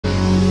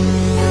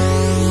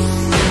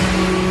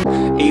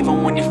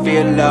Even when you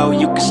feel low,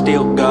 you can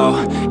still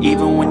go.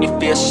 Even when you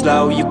feel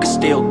slow, you can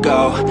still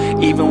go.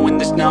 Even when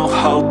there's no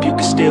hope, you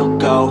can still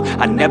go.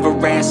 I never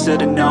answer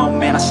to no,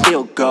 man, I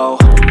still go.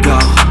 Go,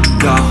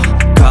 go,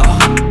 go,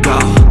 go,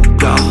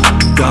 go,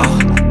 go,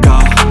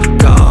 go,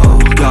 go,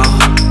 go,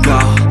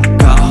 go,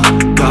 go,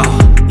 go,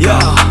 yo,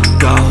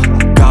 go,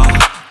 go,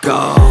 go.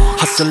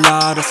 Hustle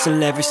hard,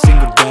 hustle every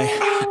single day.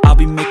 I'll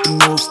be making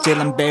moves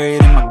till I'm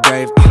buried in my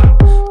grave.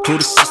 To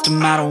the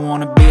system, I don't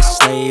wanna be a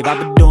slave. I've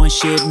been doing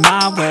shit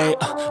my way,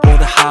 or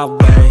the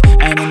highway.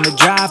 And in the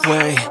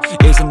driveway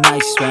is a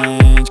nice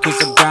range. Cause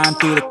I grind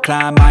through the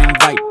climb, I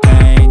invite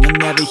pain. You'll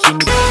never hear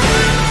me.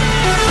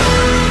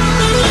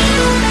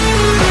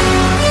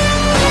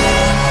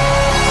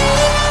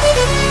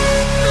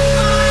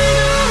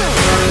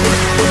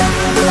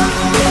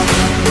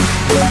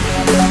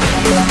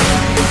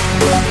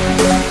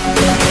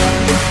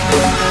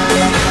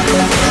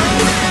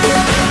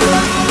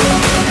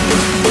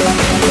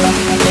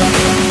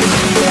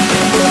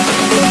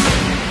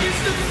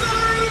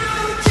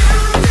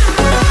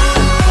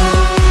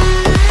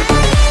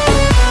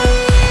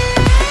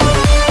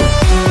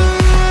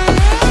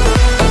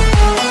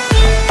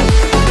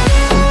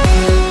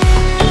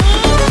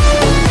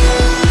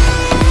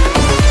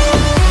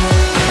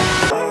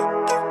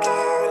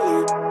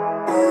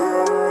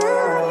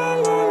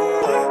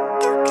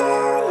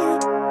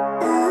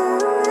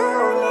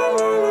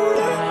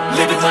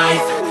 Living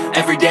life,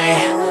 everyday,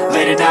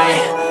 late at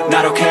night,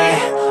 not okay.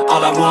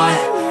 All I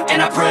want,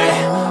 and I pray,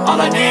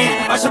 all I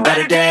need are some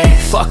better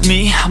days. Fuck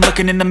me, I'm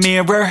looking in the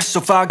mirror,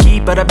 so foggy,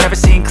 but I've never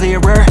seen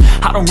clearer.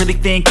 I don't really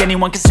think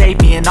anyone can save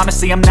me, and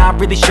honestly I'm not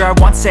really sure I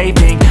want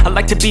saving. I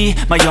like to be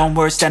my own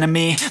worst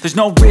enemy. There's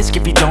no risk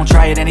if you don't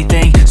try at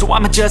anything, so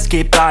I'ma just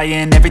keep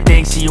buying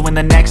everything. See you in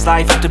the next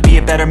life, have to be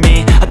a better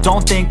me. I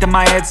don't think that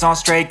my head's on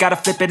straight, gotta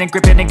flip it and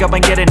grip it and go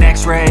and get an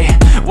x-ray.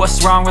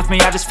 What's wrong with me?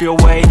 I just feel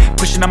weight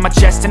pushing on my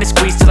chest and it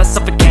squeezes till I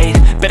suffocate.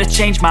 Better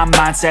change my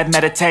mindset,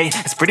 meditate.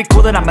 It's pretty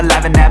cool that I'm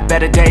alive and have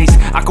better days.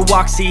 I could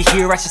walk, see,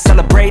 hear, I should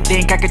celebrate.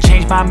 Think I could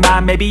change my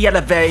mind, maybe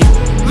elevate.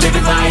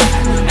 Living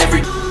life,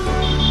 every